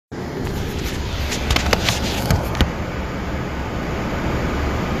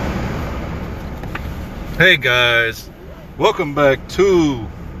Hey guys, welcome back to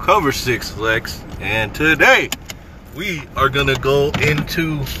Cover 6 Flex, and today we are gonna go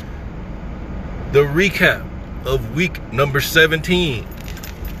into the recap of week number 17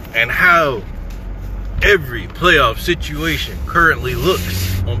 and how every playoff situation currently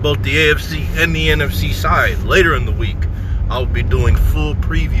looks on both the AFC and the NFC side. Later in the week, I'll be doing full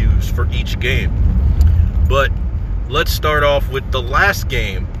previews for each game. But let's start off with the last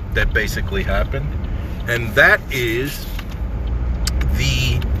game that basically happened, and that is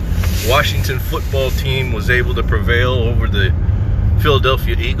the Washington football team was able to prevail over the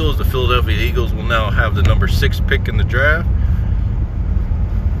Philadelphia Eagles. The Philadelphia Eagles will now have the number 6 pick in the draft,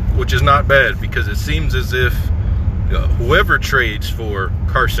 which is not bad because it seems as if whoever trades for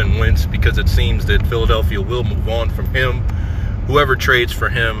Carson Wentz, because it seems that Philadelphia will move on from him, whoever trades for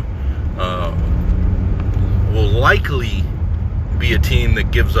him will likely be a team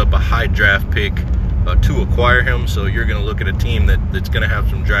that gives up a high draft pick to acquire him. So you're going to look at a team that's going to have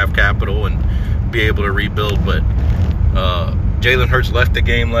some draft capital and be able to rebuild. But Jalen Hurts left the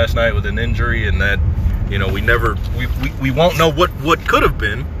game last night with an injury, and that, you know, we won't know what could have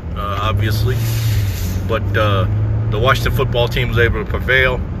been, obviously. But the Washington football team was able to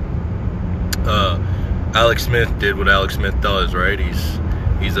prevail. Alex Smith did what Alex Smith does, right? He's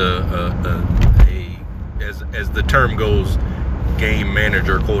as the term goes, game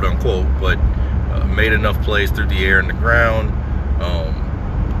manager, quote unquote, but made enough plays through the air and the ground,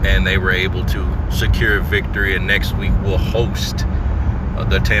 and they were able to secure a victory. And next week we'll host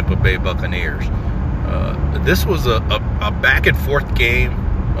the Tampa Bay Buccaneers. This was a back and forth game.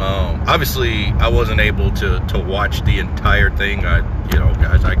 Obviously, I wasn't able to watch the entire thing.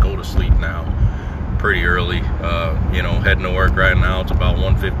 Guys, I go to sleep now pretty early. Heading to work right now. It's about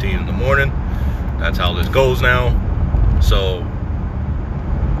 1:15 in the morning. That's how this goes now. So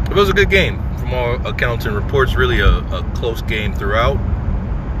it was a good game from all accounts and reports. Really a close game throughout.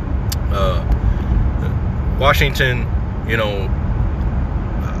 Washington,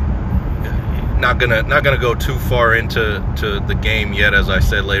 not gonna go too far into the game yet. As I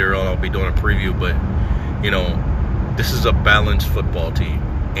said, later on I'll be doing a preview. But this is a balanced football team,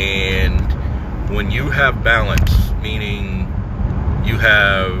 and when you have balance, meaning you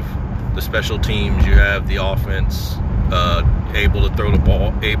have the special teams, you have the offense able to throw the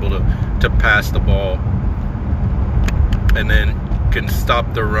ball, able to pass the ball, and then can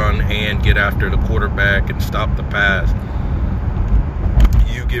stop the run and get after the quarterback and stop the pass,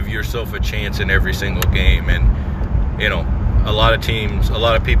 you give yourself a chance in every single game. And a lot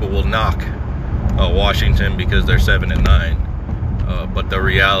of people will knock Washington because they're 7-9, but the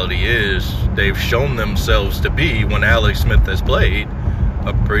reality is they've shown themselves to be, when Alex Smith has played,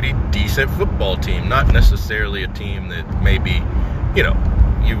 a pretty decent football team. Not necessarily a team that maybe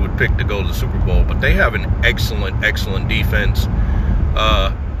you would pick to go to the Super Bowl, but they have an excellent defense.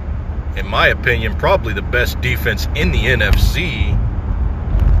 In my opinion, probably the best defense in the NFC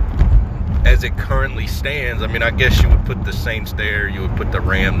as it currently stands. I mean, I guess you would put the Saints there, you would put the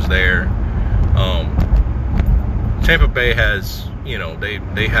Rams there. Tampa Bay has,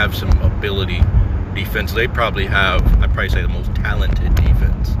 they have some ability defense. They probably have, I'd probably say, the most talented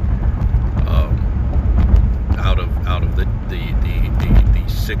defense out of the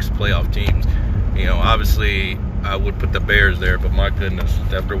 6 playoff teams. Obviously I would put the Bears there, but my goodness,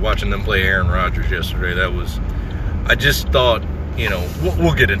 after watching them play Aaron Rodgers yesterday, I just thought,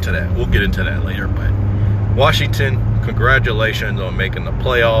 we'll get into that. We'll get into that later. But Washington, congratulations on making the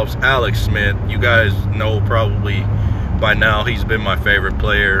playoffs. Alex Smith, you guys know probably by now, he's been my favorite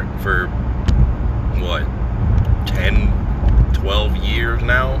player for 10, 12 years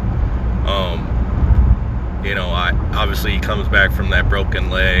now. Obviously he comes back from that broken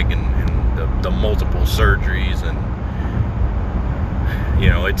leg and the multiple surgeries, and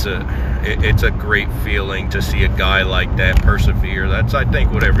it's a great feeling to see a guy like that persevere. That's, I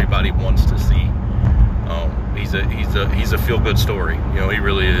think, what everybody wants to see. He's a feel-good story. He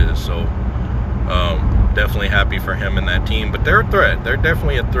really is. So definitely happy for him and that team. But they're a threat. They're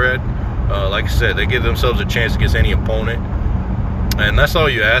definitely a threat. Like I said, they give themselves a chance against any opponent, and that's all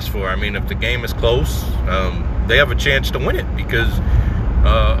you ask for. I mean, if the game is close, they have a chance to win it, because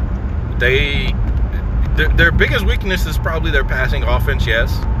their biggest weakness is probably their passing offense,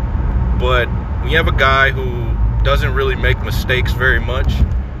 yes. But when you have a guy who doesn't really make mistakes very much,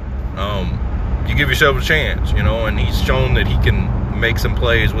 you give yourself a chance, and he's shown that he can make some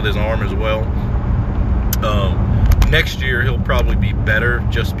plays with his arm as well. Next year he'll probably be better,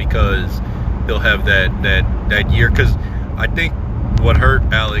 just because he'll have that year. Because I think what hurt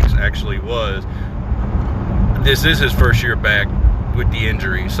Alex actually was, this is his first year back with the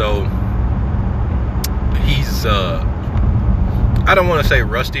injury, so he's I don't want to say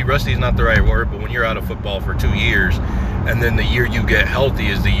rusty. Rusty is not the right word, but when you're out of football for 2 years, and then the year you get healthy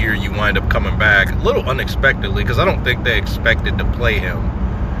is the year you wind up coming back a little unexpectedly, because I don't think they expected to play him.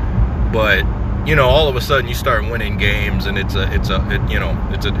 But all of a sudden you start winning games, and it's a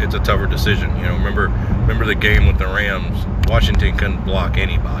tougher decision. Remember the game with the Rams. Washington couldn't block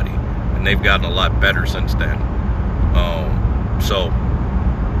anybody, and they've gotten a lot better since then. So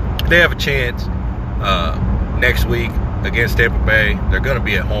they have a chance next week against Tampa Bay. They're going to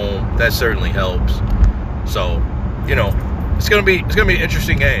be at home. That certainly helps. So it's going to be an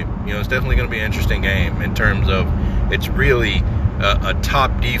interesting game. It's definitely going to be an interesting game in terms of it's really a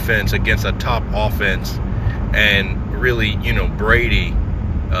top defense against a top offense, and really, Brady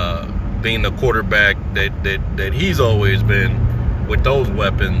being the quarterback that he's always been with those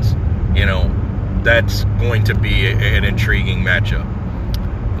weapons, that's going to be an intriguing matchup.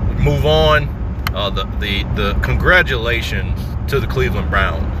 Move on. The congratulations to the Cleveland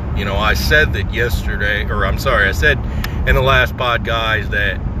Browns. I said that I said in the last pod, guys,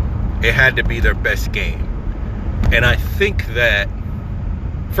 that it had to be their best game. And I think that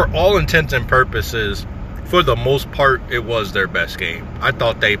for all intents and purposes, for the most part, it was their best game. I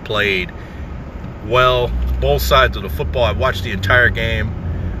thought they played well, both sides of the football. I watched the entire game.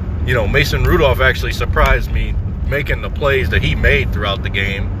 Mason Rudolph actually surprised me making the plays that he made throughout the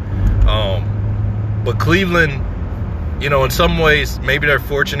game. But Cleveland, in some ways, maybe they're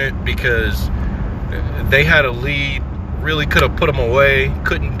fortunate because they had a lead, really could have put them away,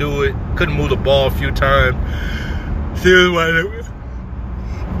 couldn't do it, couldn't move the ball a few times.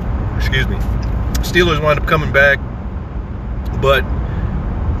 Steelers wound up coming back, but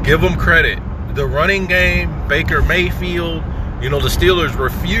give them credit. The running game, Baker Mayfield, the Steelers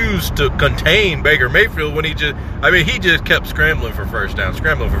refused to contain Baker Mayfield when he just kept scrambling for first down,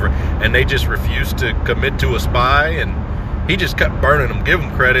 and they just refused to commit to a spy, and he just kept burning them. Give them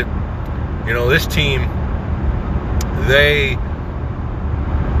credit. This team, they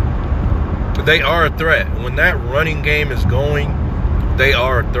are a threat. When that running game is going, they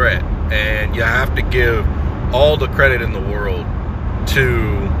are a threat, and you have to give all the credit in the world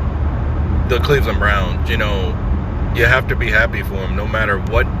to the Cleveland Browns. You have to be happy for them, no matter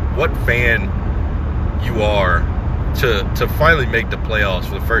what fan you are, to finally make the playoffs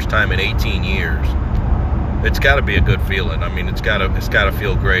for the first time in 18 years. It's got to be a good feeling. It's got to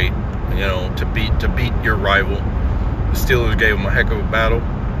feel great, to beat your rival. The Steelers gave them a heck of a battle.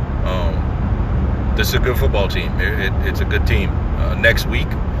 This is a good football team. It's a good team. Next week,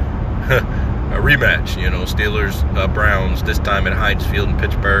 a rematch. Steelers, Browns. This time at Heinz Field in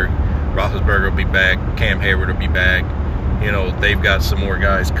Pittsburgh. Roethlisberger will be back. Cam Hayward will be back. They've got some more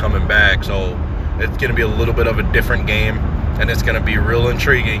guys coming back. So it's going to be a little bit of a different game. And it's going to be real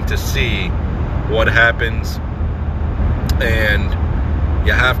intriguing to see what happens. And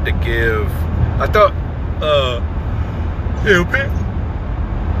you have to give... I thought...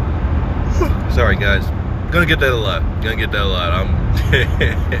 Sorry, guys. Gonna get that a lot.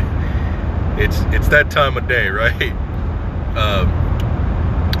 It's that time of day, right?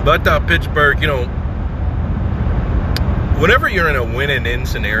 But I thought Pittsburgh, whenever you're in a win-and-in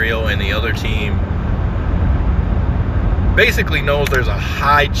scenario and the other team basically knows there's a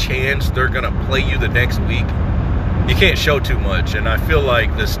high chance they're going to play you the next week, you can't show too much. And I feel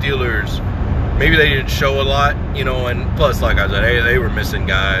like the Steelers, maybe they didn't show a lot, and plus, like I said, they were missing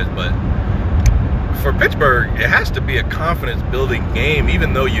guys. But for Pittsburgh, it has to be a confidence-building game,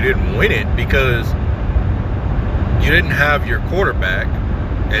 even though you didn't win it, because you didn't have your quarterback.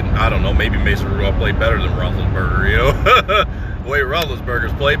 And I don't know, maybe Mason Rudolph played better than Roethlisberger, the way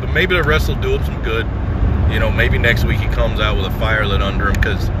Roethlisberger's played. But maybe the rest will do him some good. Maybe next week he comes out with a fire lit under him,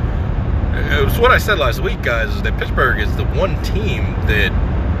 because it was what I said last week, guys, is that Pittsburgh is the one team that,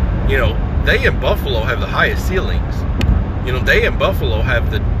 they in Buffalo have the highest ceilings. They in Buffalo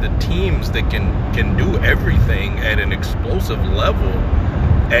have the teams that can do everything at an explosive level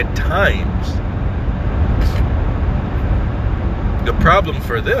at times. The problem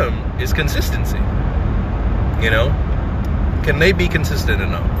for them is consistency. Can they be consistent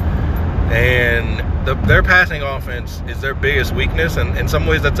enough? And their passing offense is their biggest weakness, and in some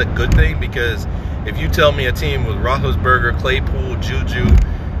ways that's a good thing, because if you tell me a team with Roethlisberger, Claypool, Juju,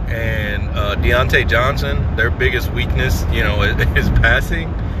 and Deontay Johnson, their biggest weakness, is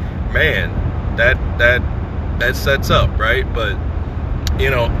passing, man, that sets up, right? But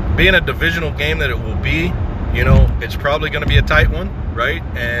being a divisional game that it will be, it's probably going to be a tight one, right?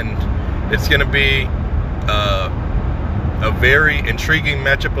 And it's going to be a very intriguing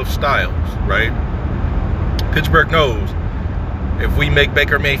matchup of styles, right? Pittsburgh knows if we make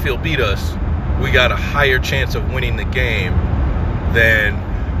Baker Mayfield beat us, we got a higher chance of winning the game than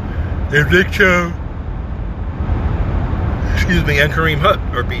if Nick Chubb, and Kareem Hunt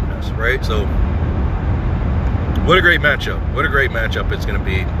are beating us, right? So, what a great matchup. What a great matchup it's going to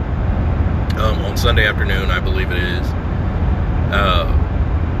be on Sunday afternoon, I believe it is.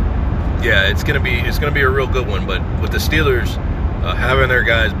 Yeah, it's going to be a real good one. But with the Steelers having their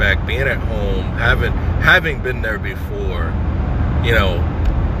guys back, being at home, having been there before, you know,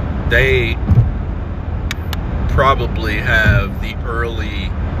 they probably have the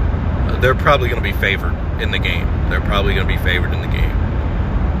early. They're probably going to be favored in the game. They're probably going to be favored in the game.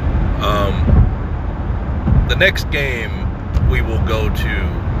 The next game we will go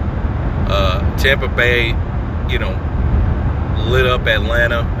to Tampa Bay, you know, lit up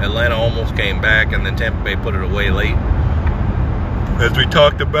Atlanta. Atlanta almost came back, and then Tampa Bay put it away late. As we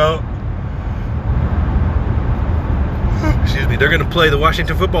talked about, excuse me, they're going to play the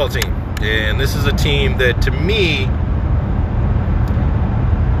Washington football team. And this is a team that, to me,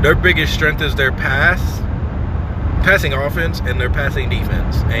 their biggest strength is their passing offense and their passing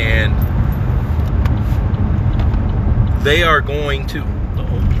defense. And they are going to...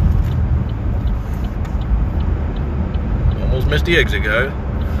 Almost missed the exit, guys.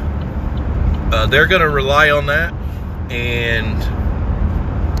 They're going to rely on that. And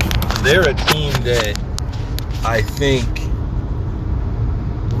they're a team that I think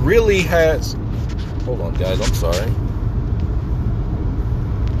really has... Hold on, guys. I'm sorry.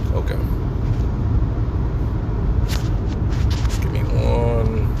 Okay. Give me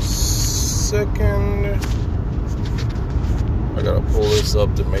 1 second. I gotta pull this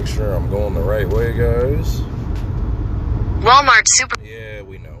up to make sure I'm going the right way, guys. Walmart Super. Yeah,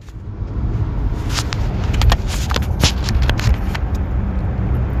 we know.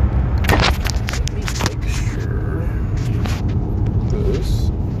 Let me make sure this is...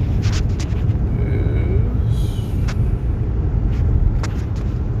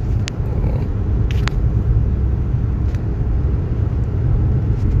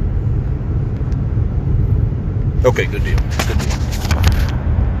 Okay, good deal. Good deal.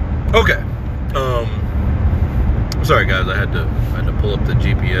 Okay. Sorry guys, I had to pull up the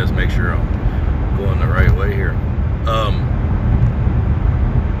GPS, make sure I'm going the right way here.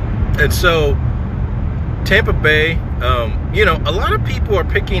 And so Tampa Bay, you know, a lot of people are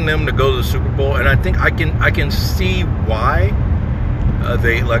picking them to go to the Super Bowl, and I think I can see why.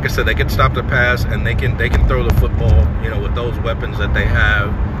 They, like I said, they can stop the pass, and they can throw the football, you know, with those weapons that they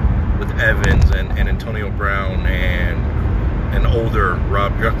have with Evans and Antonio Brown and an older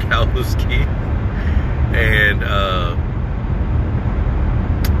Rob Gronkowski. And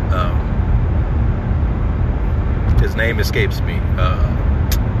his name escapes me. I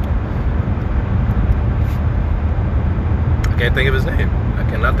can't think of his name. I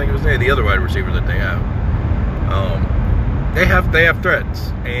cannot think of his name. The other wide receiver that they have. They have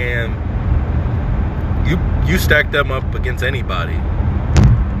threats, and you stack them up against anybody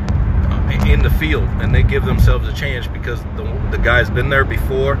in the field, and they give themselves a chance because the guy's been there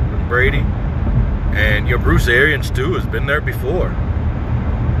before, Brady. And your Bruce Arians, too, has been there before.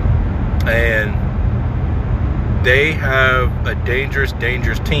 And they have a dangerous,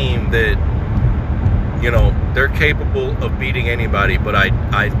 dangerous team that, you know, they're capable of beating anybody. But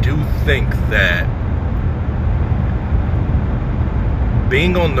I do think that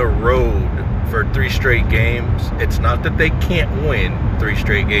being on the road for 3 straight games, it's not that they can't win 3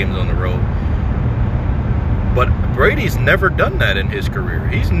 straight games on the road. But Brady's never done that in his career.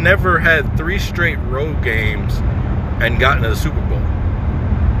 He's never had 3 straight road games and gotten to the Super Bowl.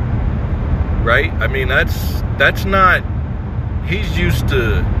 Right? I mean, that's not... He's used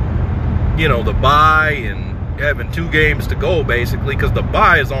to, you know, the bye and having 2 games to go, basically, because the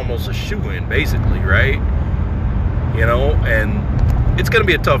bye is almost a shoo-in, basically, right? You know, and it's going to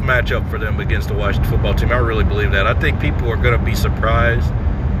be a tough matchup for them against the Washington football team. I really believe that. I think people are going to be surprised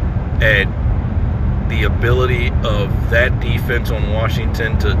at the ability of that defense on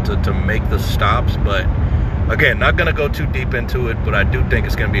Washington to make the stops. But again, not going to go too deep into it, but I do think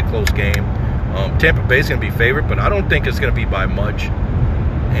it's going to be a close game. Tampa Bay's going to be favored, but I don't think it's going to be by much,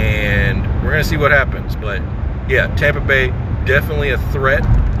 and we're going to see what happens. But yeah, Tampa Bay definitely a threat.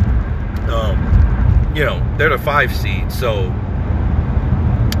 You know, they're the 5 seed, so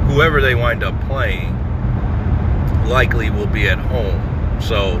whoever they wind up playing likely will be at home,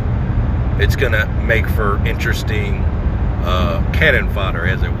 so it's going to make for interesting cannon fodder,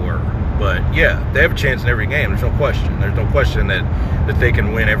 as it were. But, yeah, they have a chance in every game. There's no question. There's no question that they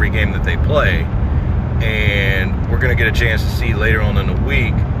can win every game that they play. And we're going to get a chance to see later on in the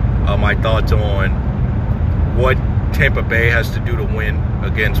week my thoughts on what Tampa Bay has to do to win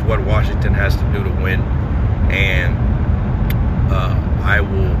against what Washington has to do to win. And I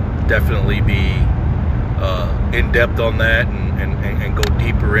will definitely be in depth on that and go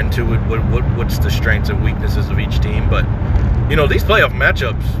deeper into it. What's the strengths and weaknesses of each team? But these playoff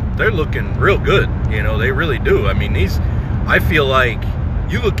matchups, they're looking real good. They really do. I mean, I feel like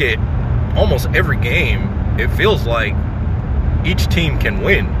you look at almost every game, it feels like each team can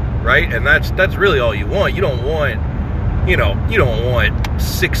win, right? And that's really all you want. You don't want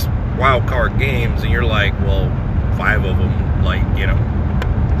 6 wild card games and you're like, well, 5 of them,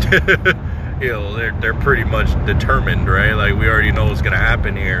 they're pretty much determined, right? Like, we already know what's going to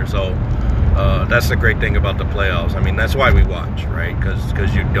happen here. So that's the great thing about the playoffs. I mean, that's why we watch, right?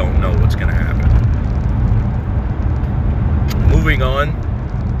 Because you don't know what's going to happen. Moving on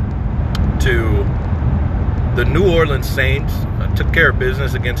to the New Orleans Saints. Took care of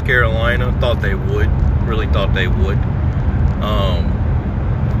business against Carolina. Thought they would. Really thought they would.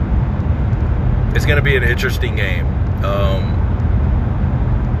 It's going to be an interesting game.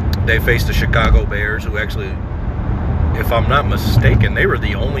 They faced the Chicago Bears, who actually, if I'm not mistaken, they were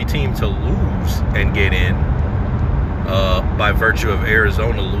the only team to lose and get in by virtue of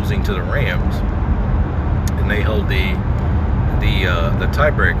Arizona losing to the Rams. And they held the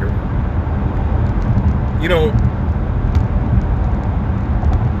tiebreaker.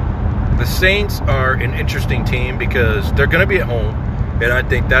 The Saints are an interesting team because they're going to be at home, and I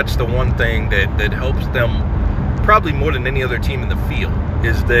think that's the one thing that helps them probably more than any other team in the field,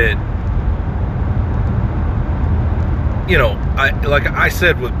 is that, like I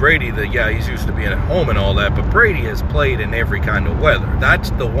said with Brady, that he's used to being at home and all that, but Brady has played in every kind of weather.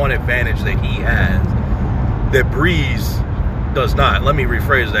 That's the one advantage that he has that Breeze does not. Let me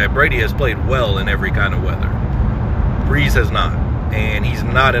rephrase that. Brady has played well in every kind of weather. Breeze has not. And he's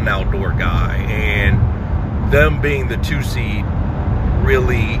not an outdoor guy. And them being the 2 seed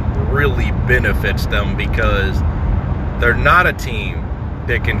really, really benefits them because they're not a team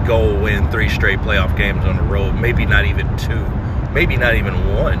that can go win 3 straight playoff games on the road. Maybe not even 2. Maybe not even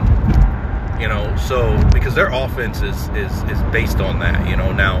 1. So because their offense is based on that.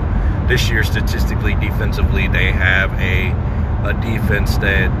 Now this year statistically, defensively, they have a defense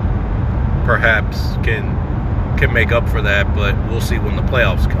that perhaps can make up for that, but we'll see when the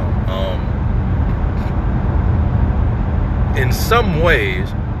playoffs come. In some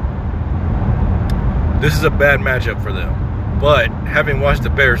ways, this is a bad matchup for them. But having watched the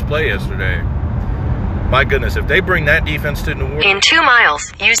Bears play yesterday, my goodness, if they bring that defense to New Orleans... In 2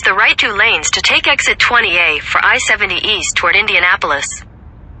 miles, use the right 2 lanes to take exit 20A for I-70 East toward Indianapolis.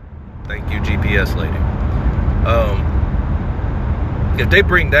 Thank you, GPS lady. If they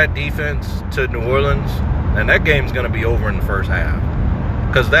bring that defense to New Orleans, and that game's going to be over in the first half,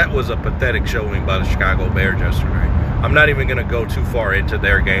 because that was a pathetic showing by the Chicago Bears yesterday. I'm not even going to go too far into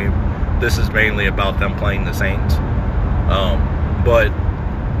their game. This is mainly about them playing the Saints. But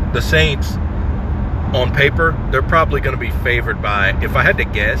the Saints, on paper, they're probably going to be favored by, if I had to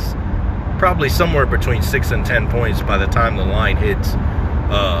guess, probably somewhere between 6 and 10 points by the time the line hits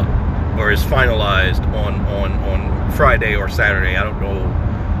or is finalized on Friday or Saturday. I don't know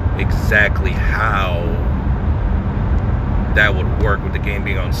exactly how that would work with the game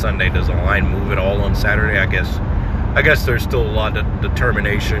being on Sunday. Does the line move at all on Saturday? I guess there's still a lot of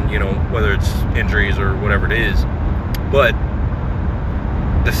determination, whether it's injuries or whatever it is. But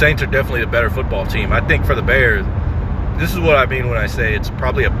the Saints are definitely the better football team. I think for the Bears, this is what I mean when I say it's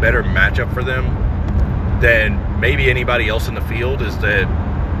probably a better matchup for them than maybe anybody else in the field, is that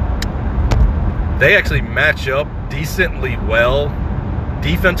they actually match up decently well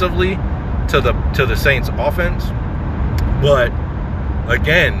defensively to the Saints offense. But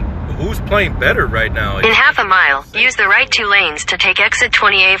again, who's playing better right now? In half a mile, use the right 2 lanes to take exit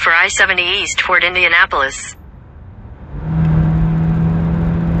 20A for I-70 East toward Indianapolis.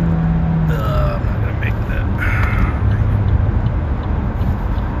 I'm not gonna make that.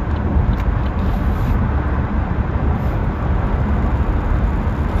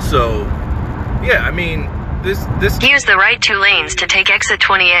 So, yeah, I mean, this use the right 2 lanes to take exit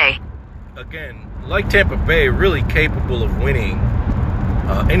 20A. Again, like Tampa Bay, really capable of winning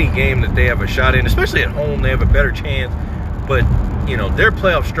any game that they have a shot in, especially at home. They have a better chance. But, their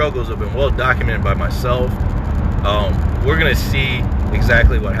playoff struggles have been well documented by myself. We're going to see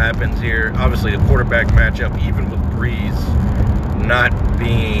exactly what happens here. Obviously, the quarterback matchup, even with Breeze not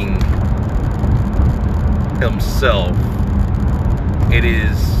being himself, it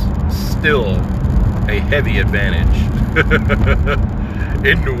is still a heavy advantage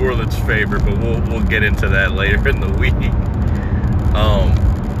in New Orleans' favor, but we'll get into that later in the week.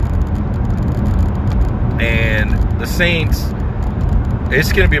 And the Saints,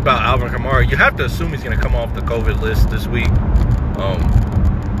 it's going to be about Alvin Kamara. You have to assume he's going to come off the COVID list this week.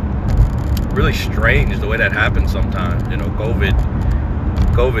 Really strange the way that happens sometimes. You know,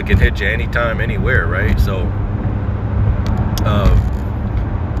 COVID can hit you anytime, anywhere, right? So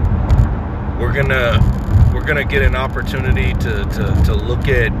we're gonna get an opportunity to look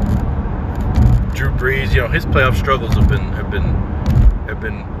at Drew Brees. You know, his playoff struggles have been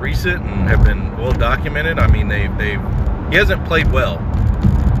recent and have been well documented. I mean, he hasn't played well.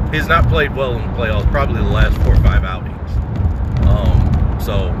 He's not played well in the playoffs probably the last 4 or 5 outings.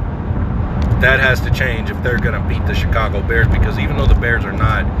 So that has to change if they're going to beat the Chicago Bears, because even though the Bears are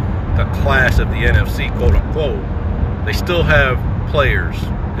not the class of the NFC, quote unquote, they still have players,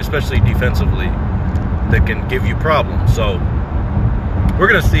 especially defensively, that can give you problems. So we're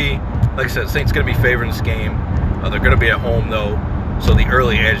going to see. Like I said, Saints going to be favoring this game. They're going to be at home, though, so the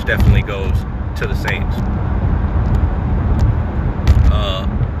early edge definitely goes to the Saints.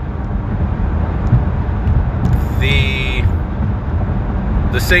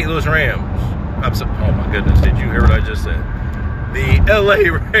 The St. Louis Rams. Oh my goodness! Did you hear what I just said? The LA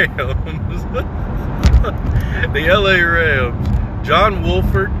Rams. The LA Rams. John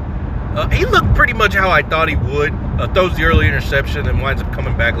Wolford. He looked pretty much how I thought he would. Throws the early interception and winds up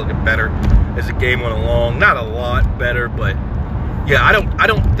coming back looking better as the game went along. Not a lot better, but yeah, I don't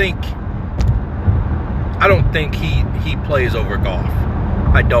think he plays over Goff.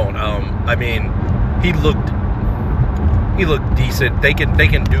 I don't. I mean, he looked decent. They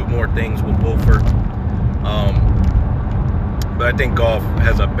can do more things with Wolford. But I think Goff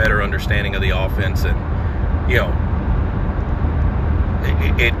has a better understanding of the offense, and you know,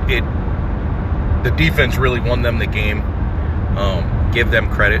 the defense really won them the game. Give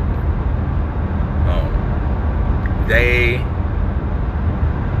them credit.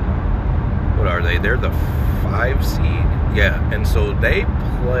 What are they? They're the 5 seed. Yeah, and so they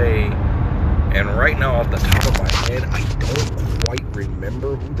play. And right now, off the top of my head, I don't quite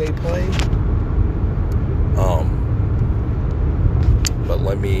remember who they play. But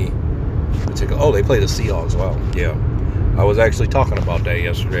let me take a. Oh, they play the Seahawks. Wow. Yeah, I was actually talking about that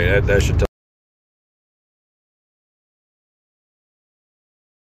yesterday. That should tell.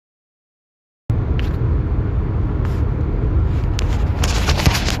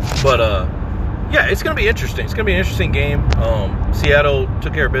 But yeah, it's going to be interesting. It's going to be an interesting game. Seattle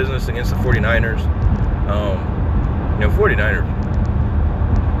took care of business against the 49ers. You know, 49ers,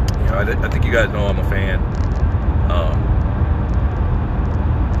 you know, I think you guys know I'm a fan.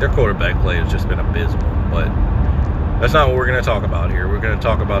 Their quarterback play has just been abysmal, but that's not what we're going to talk about here. We're going to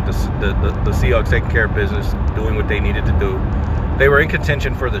talk about the Seahawks taking care of business, doing what they needed to do. They were in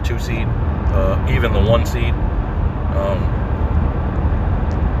contention for the 2 seed, even the 1 seed.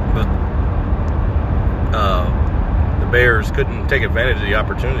 The Bears couldn't take advantage of the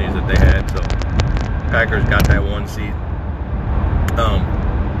opportunities that they had, so Packers got that 1 seed.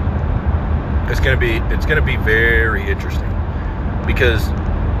 It's gonna be very interesting, because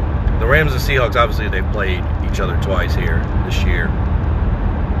the Rams and Seahawks, obviously they've played each other twice here this year,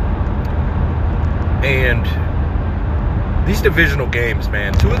 and these divisional games,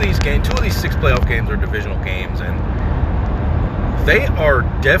 man, two of these 6 playoff games are divisional games, and they are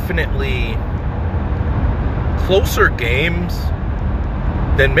definitely closer games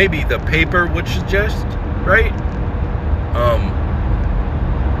than maybe the paper would suggest, right?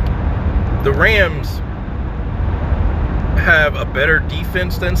 The Rams have a better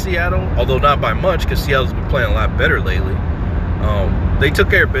defense than Seattle, although not by much, because Seattle's been playing a lot better lately. They took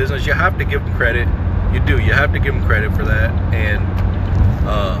care of business. You have to give them credit. You do. You have to give them credit for that. And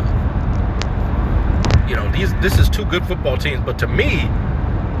you know, this is 2 good football teams, but to me,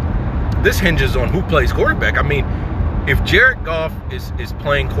 this hinges on who plays quarterback. I mean, if Jared Goff is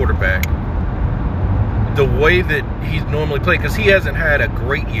playing quarterback the way that he's normally played, because he hasn't had a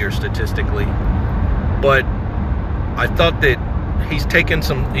great year statistically, but I thought that he's taken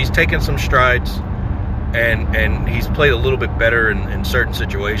some strides, and he's played a little bit better in certain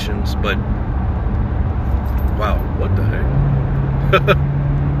situations. But wow, what the heck?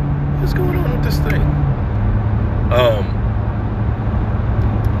 What's going on with this thing?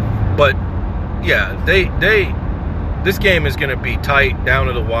 But yeah, this game is going to be tight down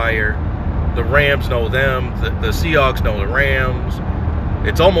to the wire. The Rams know them. The Seahawks know the Rams.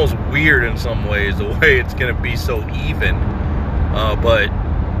 It's almost weird in some ways the way it's going to be so even. But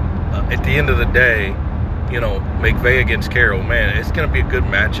at the end of the day, you know, McVay against Carroll, man, it's going to be a good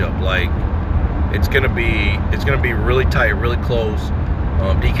matchup. Like, it's going to be really tight, really close.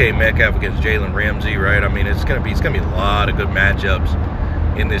 DK Metcalf against Jalen Ramsey, right? I mean, it's going to be a lot of good matchups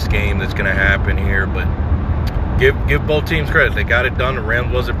in this game that's going to happen here. But Give both teams credit. They got it done. The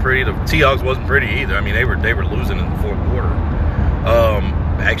Rams wasn't pretty. The Seahawks wasn't pretty either. I mean, they were losing in the fourth quarter,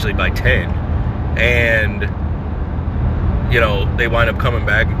 actually by 10, and they wind up coming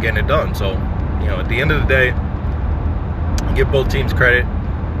back and getting it done. So, at the end of the day, give both teams credit.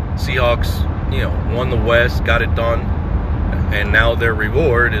 Seahawks, won the West, got it done, and now their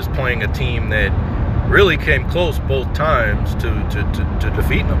reward is playing a team that really came close both times to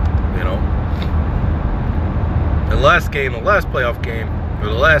defeating them. The last playoff game, or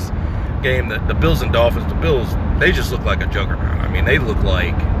the last game, the Bills and Dolphins, the Bills, they just look like a juggernaut. I mean, they look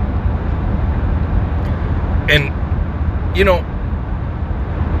like, and,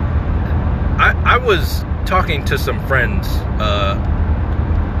 I was talking to some friends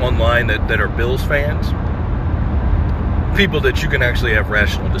online that are Bills fans, people that you can actually have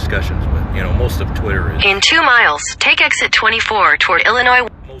rational discussions with. Most of Twitter is... In 2 miles, take exit 24 toward Illinois.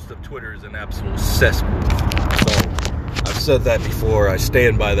 Most of Twitter is an absolute cesspool. I've said that before. I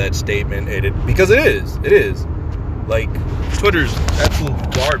stand by that statement. Because it is. Like, Twitter's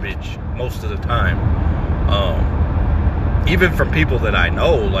absolute garbage most of the time. Even from people that I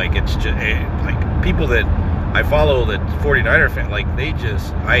know, like, it's just, like, people that I follow that 49er fan, like,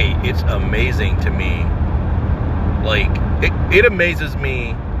 it's amazing to me. Like, it amazes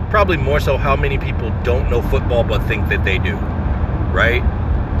me probably more so how many people don't know football but think that they do. Right?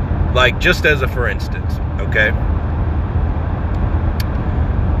 Like, just as a for instance, okay?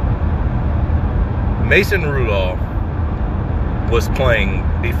 Mason Rudolph was playing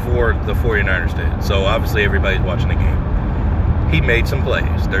before the 49ers did. So, obviously, everybody's watching the game. He made some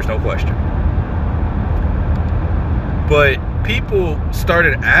plays. There's no question. But people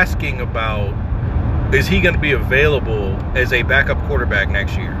started asking about, is he going to be available as a backup quarterback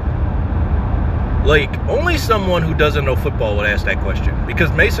next year? Like, only someone who doesn't know football would ask that question. Because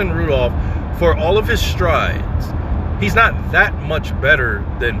Mason Rudolph, for all of his strides, he's not that much better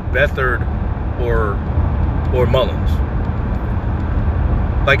than Beathard or Mullins.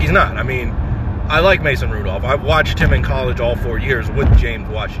 Like, he's not. I mean, I like Mason Rudolph. I've watched him in college all 4 years with James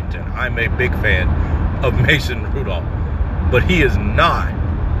Washington. I'm a big fan of Mason Rudolph. But he is not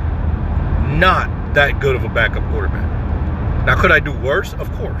that good of a backup quarterback. Now, could I do worse?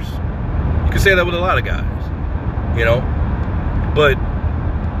 Of course. You can say that with a lot of guys. But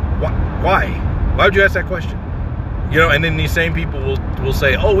why? Why would you ask that question? And then these same people will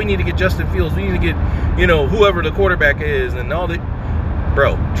say, oh, we need to get Justin Fields. We need to get, whoever the quarterback is and all that.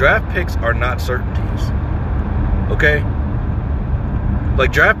 Bro, draft picks are not certainties. Okay?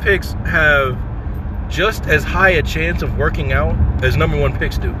 Like, draft picks have just as high a chance of working out as number one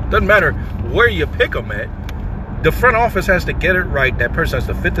picks do. Doesn't matter where you pick them at. The front office has to get it right. That person has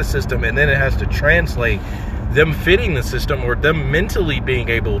to fit the system, and then it has to translate them fitting the system or them mentally being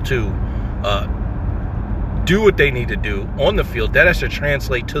able to do what they need to do on the field. That has to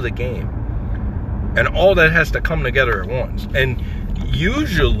translate to the game. And all that has to come together at once. And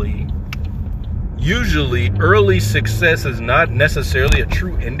usually early success is not necessarily a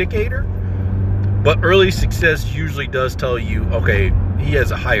true indicator, but early success usually does tell you, okay, he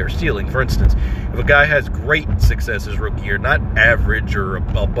has a higher ceiling. For instance, if a guy has great success his rookie year, not average or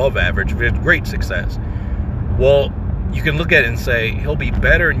above average, if he has great success, well, you can look at it and say he'll be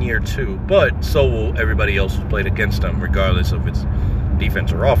better in year 2, but so will everybody else who played against him, regardless of its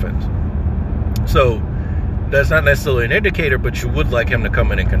defense or offense. So that's not necessarily an indicator, but you would like him to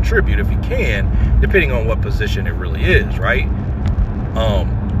come in and contribute if he can, depending on what position it really is, right?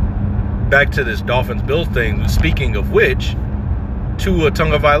 Back to this Dolphins-Bills thing, speaking of which, Tua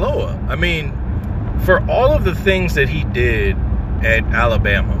Tagovailoa. I mean, for all of the things that he did at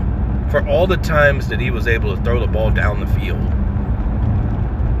Alabama, for all the times that he was able to throw the ball down the field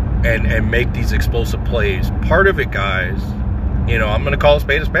and make these explosive plays, part of it, guys, I'm going to call a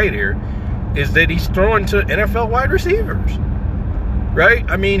spade here, is that he's throwing to NFL wide receivers, right?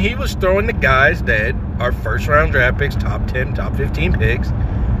 I mean, he was throwing to guys that are first-round draft picks, top 10, top 15 picks,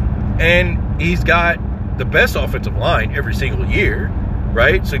 and he's got the best offensive line every single year,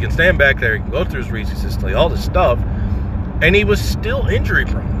 right? So he can stand back there, he can go through his reads, consistently, all this stuff, and he was still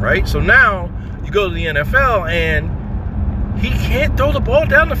injury-prone, right? So now you go to the NFL, and he can't throw the ball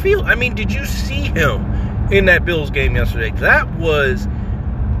down the field. I mean, did you see him in that Bills game yesterday? That was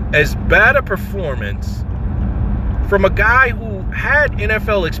as bad a performance from a guy who had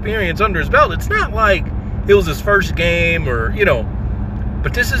NFL experience under his belt. It's not like it was his first game or,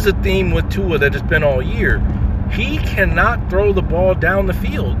 but this is a theme with Tua that has been all year. He cannot throw the ball down the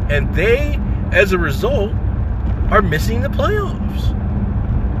field, and they, as a result, are missing the playoffs.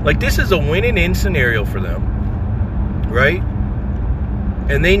 Like, this is a win-and-in scenario for them, right?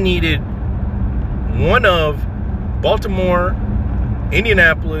 And they needed one of Baltimore,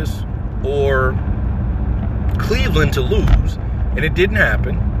 Indianapolis, or Cleveland to lose, and it didn't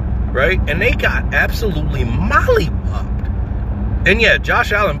happen, right? And they got absolutely mollywopped. And yeah,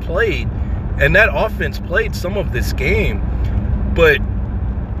 Josh Allen played, and that offense played some of this game, but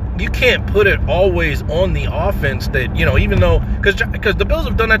you can't put it always on the offense that, even though, because the Bills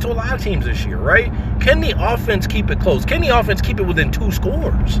have done that to a lot of teams this year, right? Can the offense keep it close? Can the offense keep it within 2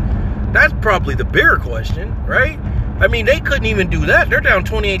 scores? That's probably the bigger question, right? I mean, they couldn't even do that. They're down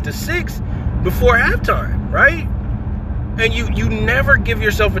 28-6 before halftime, right? And you never give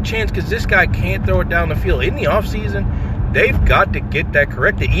yourself a chance because this guy can't throw it down the field. In the offseason, they've got to get that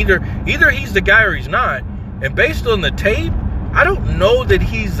corrected. Either he's the guy or he's not. And based on the tape, I don't know that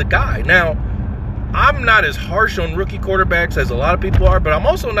he's the guy. Now, I'm not as harsh on rookie quarterbacks as a lot of people are, but I'm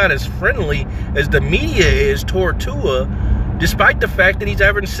also not as friendly as the media is toward Tua, despite the fact that he's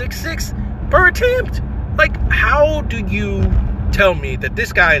averaging 6.6 per attempt. Like, how do you tell me that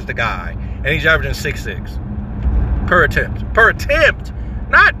this guy is the guy and he's averaging 6.6 per attempt? Per attempt,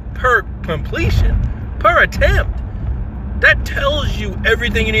 not per completion, per attempt. That tells you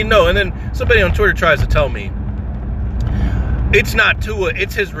everything you need to know. And then somebody on Twitter tries to tell me, it's not Tua,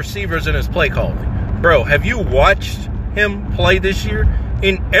 it's his receivers and his play calling. Bro, have you watched him play this year?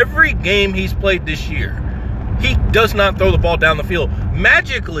 In every game he's played this year, he does not throw the ball down the field.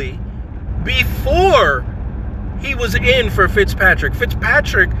 Magically, before he was in for Fitzpatrick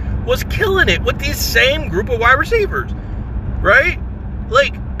was killing it with these same group of wide receivers, right?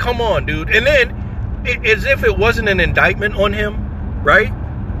 Like, come on, dude. And then, as if it wasn't an indictment on him, right?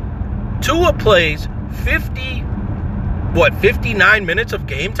 Tua plays 59 minutes of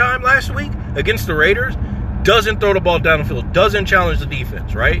game time last week against the Raiders, doesn't throw the ball down the field, doesn't challenge the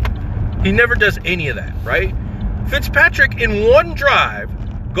defense, right? He never does any of that, right? Fitzpatrick, in one drive,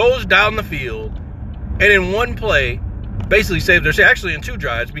 goes down the field, and in one play, basically saved their... Actually, in 2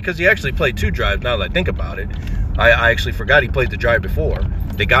 drives, because he actually played 2 drives, now that I think about it. I actually forgot he played the drive before.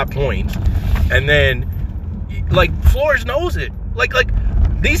 They got points. And then, like, Flores knows it. Like,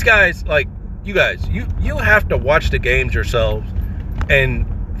 these guys, like, you guys, you have to watch the games yourselves and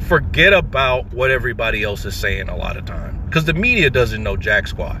forget about what everybody else is saying a lot of time. Because the media doesn't know jack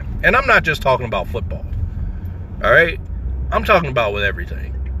squat. And I'm not just talking about football. All right? I'm talking about with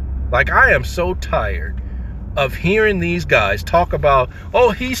everything. Like, I am so tired of hearing these guys talk about,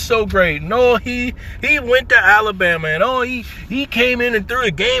 oh, he's so great. No, he went to Alabama, and oh, he came in and threw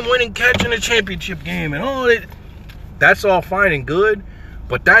a game-winning catch in a championship game, and oh, that's all fine and good,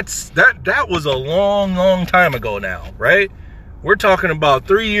 but that was a long, long time ago now, right? We're talking about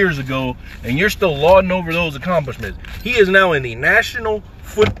 3 years ago, and you're still lauding over those accomplishments. He is now in the National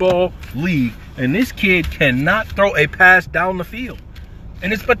Football League, and this kid cannot throw a pass down the field.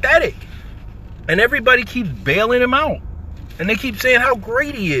 And it's pathetic. And everybody keeps bailing him out. And they keep saying how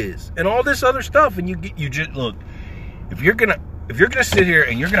great he is and all this other stuff. And you just look, if you're gonna sit here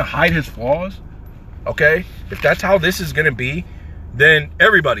and you're gonna hide his flaws, okay? If that's how this is gonna be, then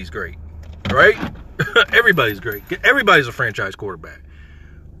everybody's great. Right? Everybody's great. Everybody's a franchise quarterback.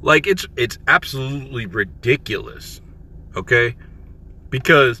 Like, it's absolutely ridiculous. Okay?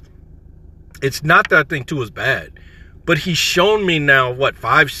 Because it's not that I think Tua's bad. But he's shown me now,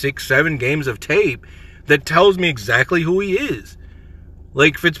 5, 6, 7 games of tape that tells me exactly who he is.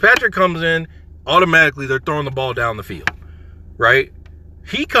 Like, Fitzpatrick comes in, automatically they're throwing the ball down the field, right?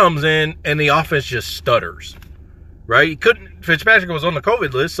 He comes in, and the offense just stutters, right? Fitzpatrick was on the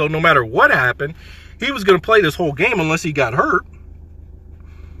COVID list, so no matter what happened, he was going to play this whole game unless he got hurt.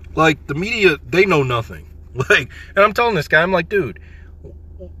 Like, the media, they know nothing. Like, and I'm telling this guy, I'm like, dude,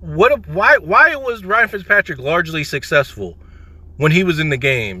 why was Ryan Fitzpatrick largely successful when he was in the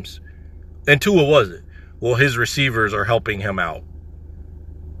games and Tua wasn't? Well, his receivers are helping him out.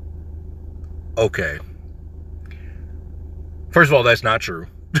 Okay. First of all, that's not true.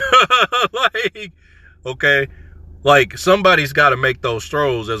 Okay. Like, somebody's got to make those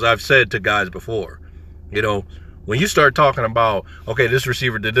throws, as I've said to guys before. When you start talking about, okay, this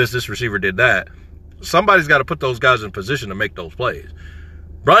receiver did this receiver did that, somebody's got to put those guys in position to make those plays.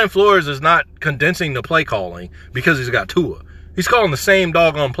 Brian Flores is not condensing the play calling because he's got Tua. He's calling the same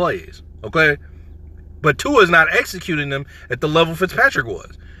doggone plays, okay? But Tua is not executing them at the level Fitzpatrick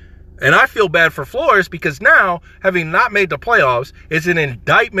was. And I feel bad for Flores because now, having not made the playoffs, it's an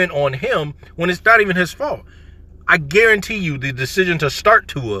indictment on him when it's not even his fault. I guarantee you the decision to start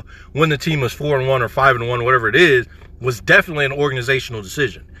Tua when the team was 4-1 or 5-1, whatever it is, was definitely an organizational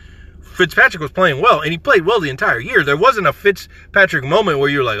decision. Fitzpatrick was playing well, and he played well the entire year. There wasn't a Fitzpatrick moment where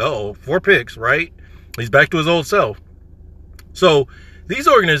you're like, uh-oh, 4 picks, right? He's back to his old self. So these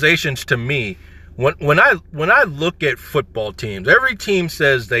organizations, to me, When I look at football teams, every team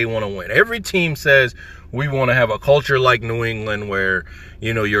says they want to win. Every team says we want to have a culture like New England where,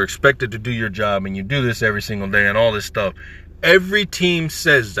 you're expected to do your job and you do this every single day and all this stuff. Every team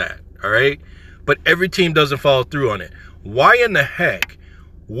says that, all right? But every team doesn't follow through on it. Why in the heck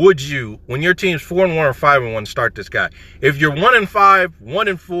would you, when your team's 4-1 or 5-1, start this guy? If you're 1-5,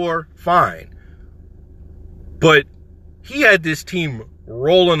 1-4, fine. But he had this team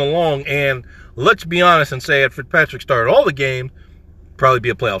rolling along, and let's be honest and say if Fitzpatrick started all the games, probably be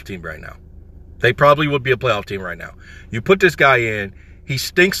a playoff team right now. They probably would be a playoff team right now. You put this guy in, he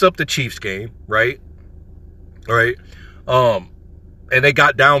stinks up the Chiefs game, right? All right. And they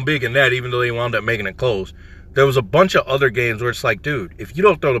got down big in that, even though they wound up making it close. There was a bunch of other games where it's like, dude, if you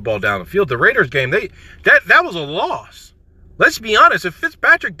don't throw the ball down the field, the Raiders game, that was a loss. Let's be honest. If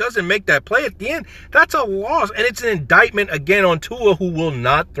Fitzpatrick doesn't make that play at the end, that's a loss. And it's an indictment again on Tua, who will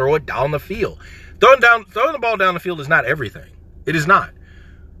not throw it down the field. Throwing the ball down the field is not everything. It is not.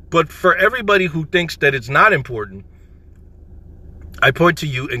 But for everybody who thinks that it's not important, I point to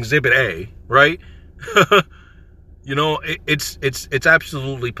you Exhibit A, right? It's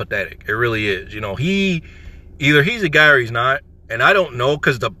absolutely pathetic. It really is. Either he's a guy or he's not. And I don't know,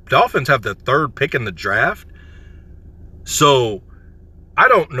 because the Dolphins have the 3rd pick in the draft. So I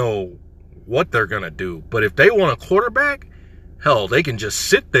don't know what they're going to do. But if they want a quarterback, hell, they can just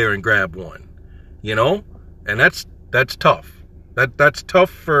sit there and grab one. And that's tough. That's tough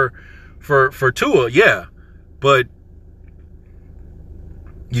for Tua, yeah. But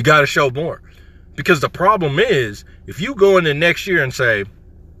you got to show more. Because the problem is, if you go into next year and say,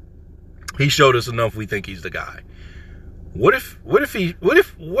 he showed us enough, we think he's the guy. What if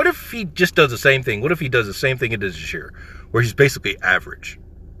he just does the same thing? What if he does the same thing he did this year, where he's basically average,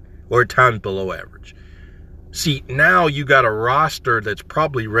 or at times below average? See, now you got a roster that's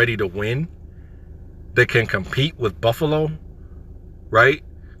probably ready to win, that can compete with Buffalo, right?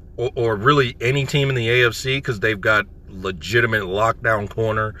 Or really any team in the AFC, because they've got legitimate lockdown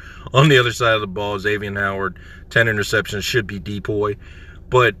corner. On the other side of the ball, Xavier Howard, 10 interceptions, should be DPOY.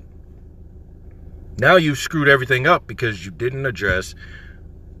 But now you've screwed everything up because you didn't address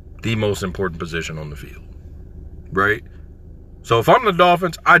the most important position on the field, right? So if I'm the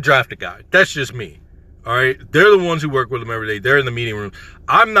Dolphins, I draft a guy. That's just me, all right? They're the ones who work with him every day. They're in the meeting room.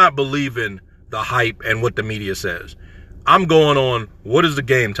 I'm not believing the hype and what the media says. I'm going on, what does the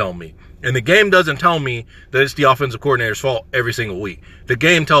game tell me? And the game doesn't tell me that it's the offensive coordinator's fault every single week. The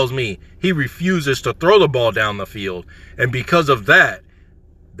game tells me he refuses to throw the ball down the field. And because of that,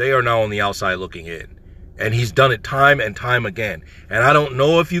 they are now on the outside looking in. And he's done it time and time again. And I don't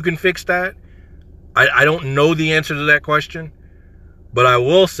know if you can fix that. I don't know the answer to that question. But I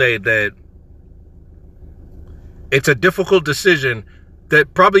will say that it's a difficult decision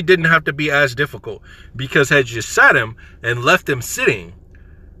that probably didn't have to be as difficult. Because had you sat him and left him sitting,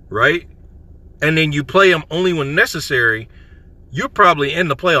 right? And then you play him only when necessary, you're probably in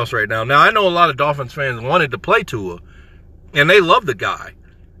the playoffs right now. Now, I know a lot of Dolphins fans wanted to play Tua, and they love the guy.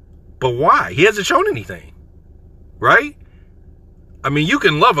 But why? He hasn't shown anything, right? I mean, you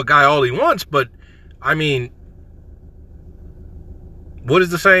can love a guy all he wants, but, I mean, what is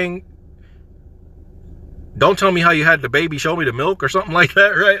the saying? Don't tell me how you had the baby, show me the milk, or something like that,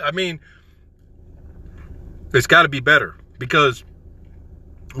 right? I mean, it's got to be better, because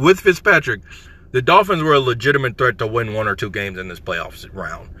with Fitzpatrick, the Dolphins were a legitimate threat to win 1 or 2 games in this playoffs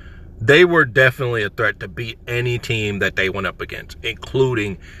round. They were definitely a threat to beat any team that they went up against,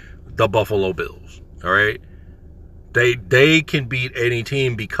 including the Buffalo Bills. All right? They can beat any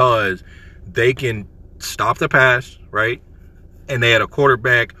team because they can stop the pass, right? And they had a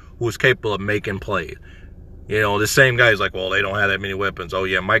quarterback who was capable of making plays. The same guy is like, well, they don't have that many weapons. Oh,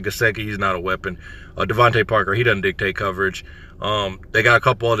 yeah, Mike Gesicki, he's not a weapon. Devontae Parker, he doesn't dictate coverage. They got a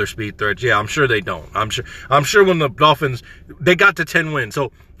couple other speed threats. Yeah, I'm sure they don't. I'm sure when the Dolphins, they got to 10 wins.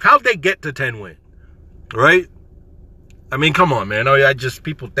 So how'd they get to 10 wins? Right? I mean, come on, man.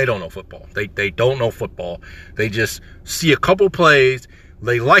 People, they don't know football. They don't know football. They just see a couple plays,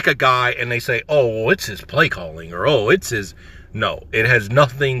 they like a guy, and they say, oh, well, it's his play calling, or oh, it's his. No, it has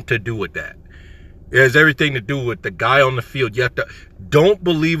nothing to do with that. It has everything to do with the guy on the field. You have to, don't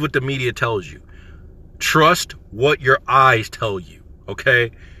believe what the media tells you. Trust what your eyes tell you,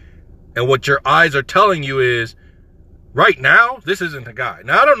 okay? And what your eyes are telling you is, right now, this isn't the guy.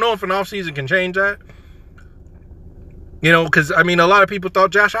 Now, I don't know if an offseason can change that. Because, a lot of people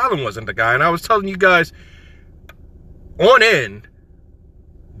thought Josh Allen wasn't the guy. And I was telling you guys, on end,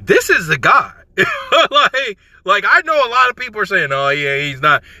 this is the guy. like, I know a lot of people are saying, oh, yeah, he's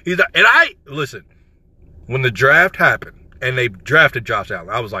not. And listen, when the draft happened, and they drafted Josh Allen.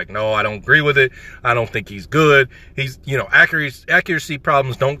 I was like, no, I don't agree with it. I don't think he's good. He's, accuracy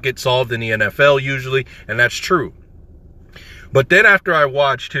problems don't get solved in the NFL usually, and that's true. But then after I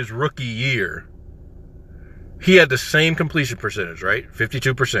watched his rookie year, he had the same completion percentage, right?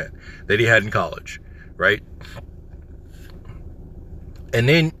 52% that he had in college, right? And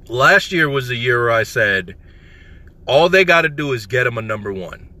then last year was the year where I said, all they got to do is get him a number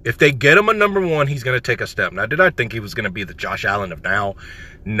one. If they get him a number one, he's going to take a step. Now, did I think he was going to be the Josh Allen of now?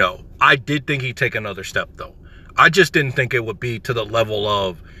 No. I did think he'd take another step, though. I just didn't think it would be to the level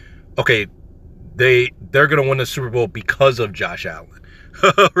of, okay, they're going to win the Super Bowl because of Josh Allen.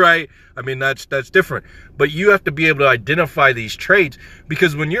 Right? I mean, that's different. But you have to be able to identify these traits,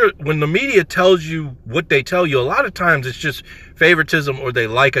 because when the media tells you what they tell you, a lot of times it's just favoritism, or they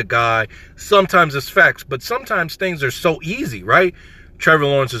like a guy. Sometimes it's facts, but sometimes things are so easy, right? Trevor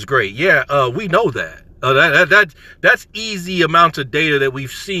Lawrence is great. Yeah, we know that. That's easy amounts of data that we've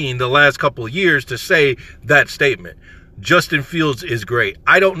seen the last couple of years to say that statement. Justin Fields is great.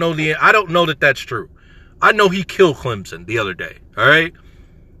 I don't know that that's true. I know he killed Clemson the other day. All right.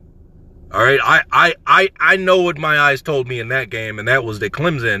 I know what my eyes told me in that game, and that was that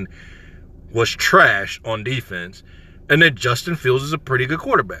Clemson was trash on defense, and that Justin Fields is a pretty good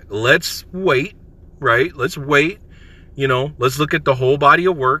quarterback. Let's wait, right? Let's wait. Let's look at the whole body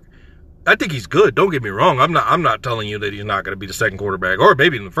of work. I think he's good. Don't get me wrong. I'm not telling you that he's not going to be the second quarterback, or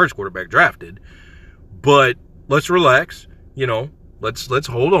maybe even the first quarterback drafted. But let's relax. Let's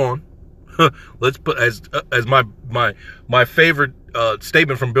hold on. Let's put, as my favorite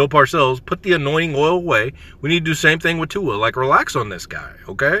statement from Bill Parcells, put the anointing oil away. We need to do the same thing with Tua. Like, relax on this guy,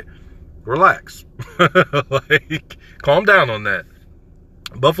 okay? Relax. Calm down on that.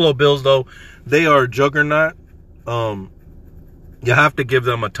 Buffalo Bills, though, they are a juggernaut. You have to give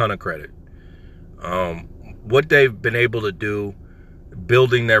them a ton of credit. What they've been able to do,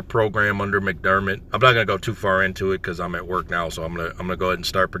 building their program under McDermott. I'm not going to go too far into it because I'm at work now, so I'm gonna go ahead and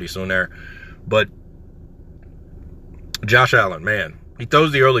start pretty soon there. But Josh Allen, man, he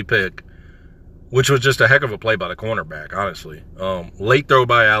throws the early pick, which was just a heck of a play by the cornerback, honestly. Late throw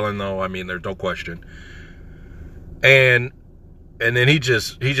by Allen, though. I mean, there's no question. And then he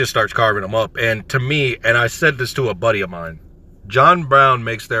just starts carving them up. And to me, and I said this to a buddy of mine, John Brown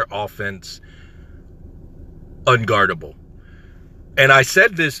makes their offense unguardable. And I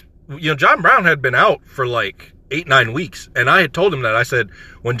said this, John Brown had been out for like 8-9 weeks. And I had told him that. I said,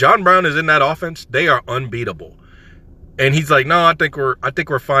 when John Brown is in that offense, they are unbeatable. And he's like, no, I think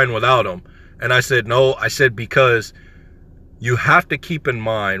we're fine without him. And I said, no, because you have to keep in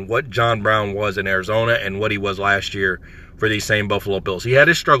mind what John Brown was in Arizona and what he was last year for these same Buffalo Bills. He had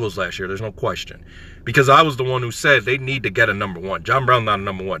his struggles last year, there's no question. Because I was the one who said they need to get a number one. John Brown's not a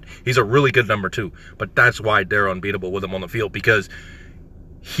number one. He's a really good number two. But that's why they're unbeatable with him on the field. Because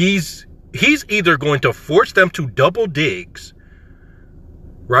he's either going to force them to double Diggs,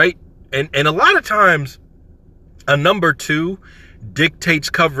 right? And a lot of times, a number two dictates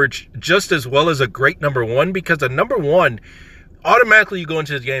coverage just as well as a great number one, because a number one, automatically you go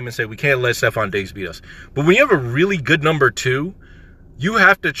into this game and say, we can't let Stephon Diggs beat us. But when you have a really good number two, you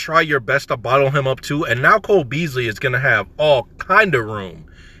have to try your best to bottle him up too. And now Cole Beasley is going to have all kind of room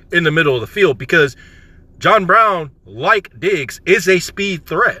in the middle of the field, because John Brown, like Diggs, is a speed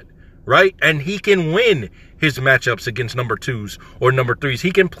threat, right? And he can win his matchups against number twos or number threes.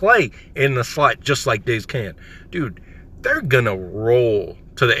 He can play in the slot just like Diggs can. Dude, they're going to roll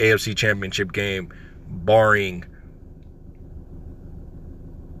to the AFC Championship game, barring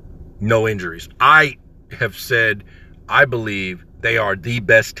no injuries. I have said, I believe they are the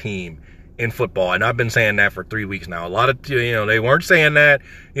best team in football, and I've been saying that for 3 weeks now. A lot of, they weren't saying that,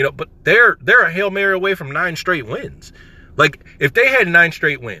 but they're a Hail Mary away from 9 straight wins. Like, if they had 9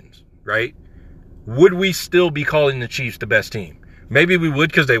 straight wins, right, would we still be calling the Chiefs the best team? Maybe we would,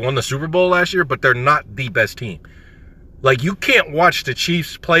 because they won the Super Bowl last year, but they're not the best team. Like, you can't watch the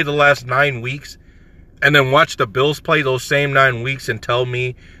Chiefs play the last 9 weeks and then watch the Bills play those same 9 weeks and tell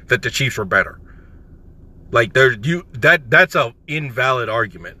me that the Chiefs were better. Like, that's an invalid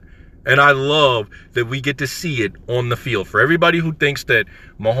argument. And I love that we get to see it on the field. For everybody who thinks that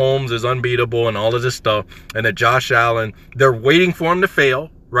Mahomes is unbeatable and all of this stuff, and that Josh Allen, they're waiting for him to fail,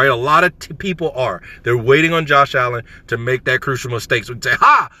 right? A lot of people are. They're waiting on Josh Allen to make that crucial mistake. So we say,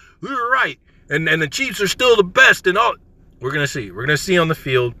 ha, we were right. And the Chiefs are still the best and all. We're going to see. We're going to see on the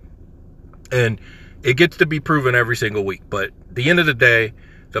field. And it gets to be proven every single week. But at the end of the day,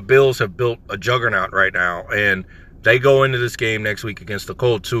 the Bills have built a juggernaut right now. And they go into this game next week against the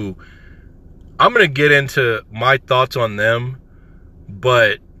Colts, who I'm going to get into my thoughts on them.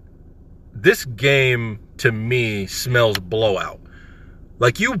 But this game, to me, smells blowout.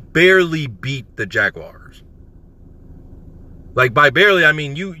 Like, you barely beat the Jaguars. Like, by barely, I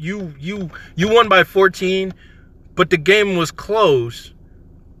mean you won by 14, but the game was close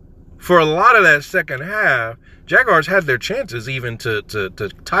for a lot of that second half. Jaguars had their chances even to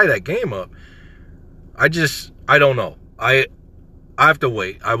tie that game up. I don't know. I have to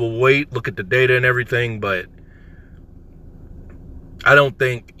wait. I will wait, look at the data and everything, but I don't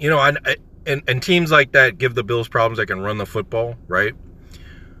think, and teams like that give the Bills problems. They can run the football, right?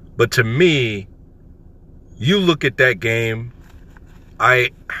 But to me, you look at that game,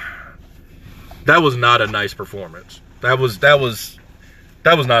 that was not a nice performance. That was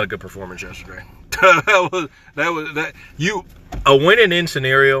not a good performance yesterday. A win-and-in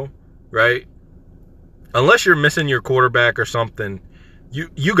scenario, right? Unless you're missing your quarterback or something,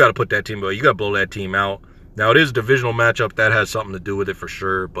 you got to put that team away. You got to blow that team out. Now, it is a divisional matchup. That has something to do with it for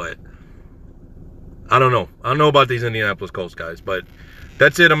sure, but I don't know. I don't know about these Indianapolis Colts guys, but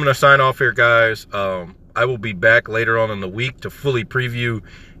that's it. I'm going to sign off here, guys. I will be back later on in the week to fully preview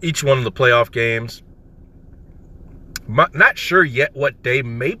each one of the playoff games. Not sure yet what day.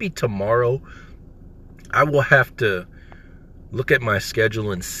 Maybe tomorrow. I will have to look at my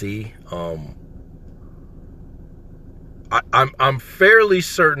schedule and see. I'm fairly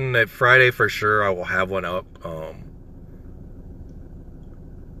certain that Friday for sure I will have one up.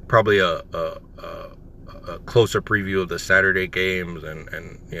 Probably a closer preview of the Saturday games and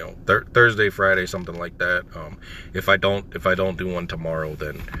Thursday, Friday, something like that. If I don't do one tomorrow,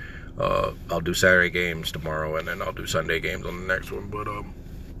 then I'll do Saturday games tomorrow, and then I'll do Sunday games on the next one. But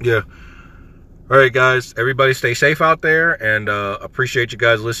yeah. All right, guys. Everybody stay safe out there, and appreciate you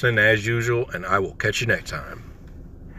guys listening as usual, and I will catch you next time.